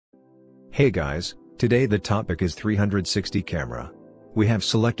Hey guys, today the topic is 360 camera. We have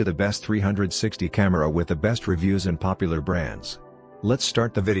selected the best 360 camera with the best reviews and popular brands. Let's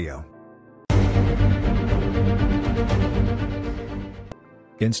start the video.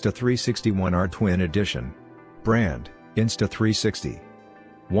 Insta360 1R Twin Edition. Brand, Insta360.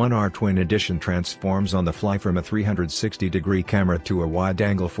 1R Twin Edition transforms on the fly from a 360-degree camera to a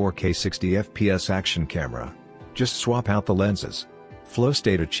wide-angle 4K 60fps action camera. Just swap out the lenses. Flow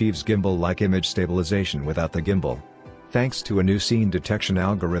state achieves gimbal-like image stabilization without the gimbal. Thanks to a new scene detection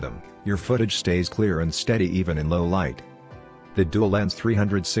algorithm, your footage stays clear and steady even in low light. The dual-lens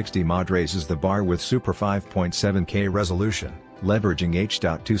 360 mod raises the bar with super 5.7K resolution, leveraging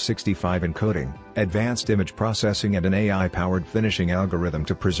H.265 encoding, advanced image processing and an AI-powered finishing algorithm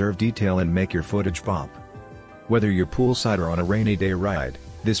to preserve detail and make your footage pop. Whether you're poolside or on a rainy day ride,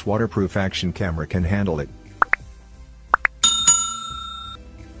 this waterproof action camera can handle it.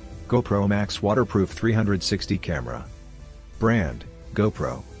 GoPro Max Waterproof 360 Camera. Brand,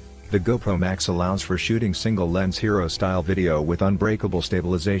 GoPro. The GoPro Max allows for shooting single-lens hero-style video with unbreakable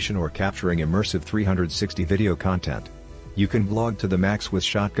stabilization or capturing immersive 360 video content. You can vlog to the max with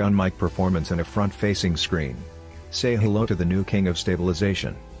shotgun mic performance and a front-facing screen. Say hello to the new king of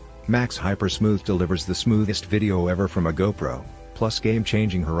stabilization. Max Hyper Smooth delivers the smoothest video ever from a GoPro, plus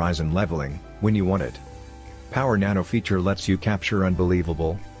game-changing horizon leveling, when you want it. Power Nano feature lets you capture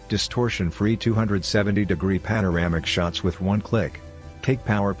unbelievable, distortion-free 270-degree panoramic shots with one click. Take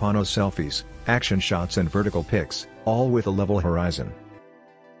power pano selfies, action shots and vertical pics, all with a level horizon.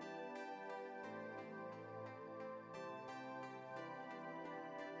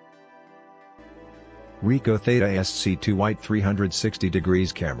 Ricoh Theta SC2 White 360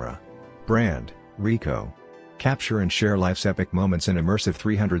 degrees camera. Brand, Ricoh. Capture and share life's epic moments in immersive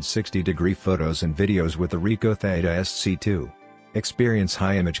 360-degree photos and videos with the Ricoh Theta SC2. Experience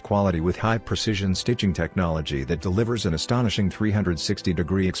high image quality with high-precision stitching technology that delivers an astonishing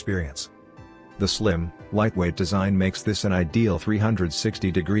 360-degree experience. The slim, lightweight design makes this an ideal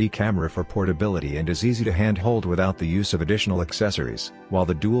 360-degree camera for portability and is easy to handhold without the use of additional accessories, while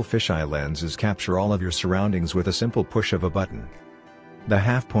the dual fisheye lenses capture all of your surroundings with a simple push of a button. The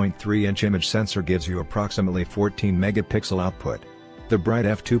 0.3-inch image sensor gives you approximately 14 megapixel output. The bright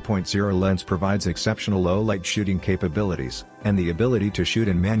f2.0 lens provides exceptional low-light shooting capabilities, and the ability to shoot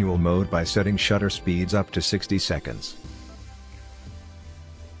in manual mode by setting shutter speeds up to 60 seconds.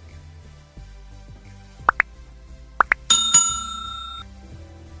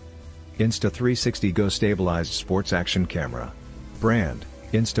 Insta360 Go Stabilized Sports Action Camera. Brand,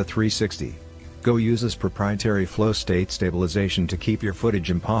 Insta360. Go uses proprietary flow state stabilization to keep your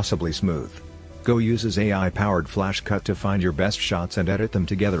footage impossibly smooth. Go uses AI-powered flash cut to find your best shots and edit them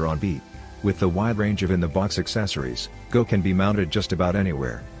together on beat. With the wide range of in-the-box accessories, Go can be mounted just about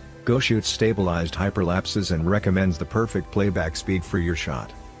anywhere. Go shoots stabilized hyperlapses and recommends the perfect playback speed for your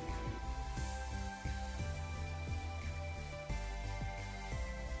shot.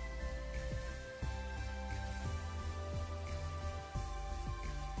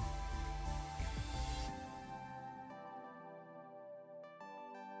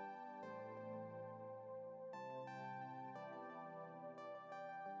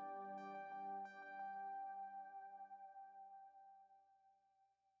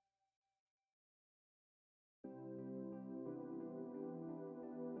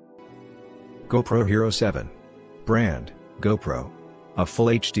 GoPro HERO7. Brand, GoPro. A full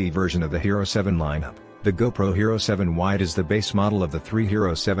HD version of the HERO7 lineup, the GoPro HERO7 Wide is the base model of the three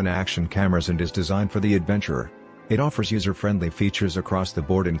HERO7 action cameras and is designed for the adventurer. It offers user-friendly features across the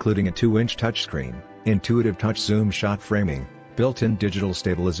board including a 2-inch touchscreen, intuitive touch zoom shot framing, built-in digital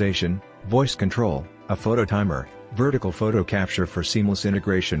stabilization, voice control, a photo timer, vertical photo capture for seamless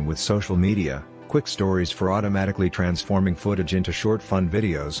integration with social media, quick stories for automatically transforming footage into short fun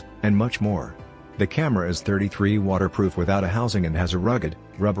videos, and much more. The camera is 33 waterproof without a housing and has a rugged,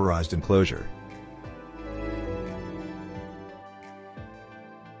 rubberized enclosure.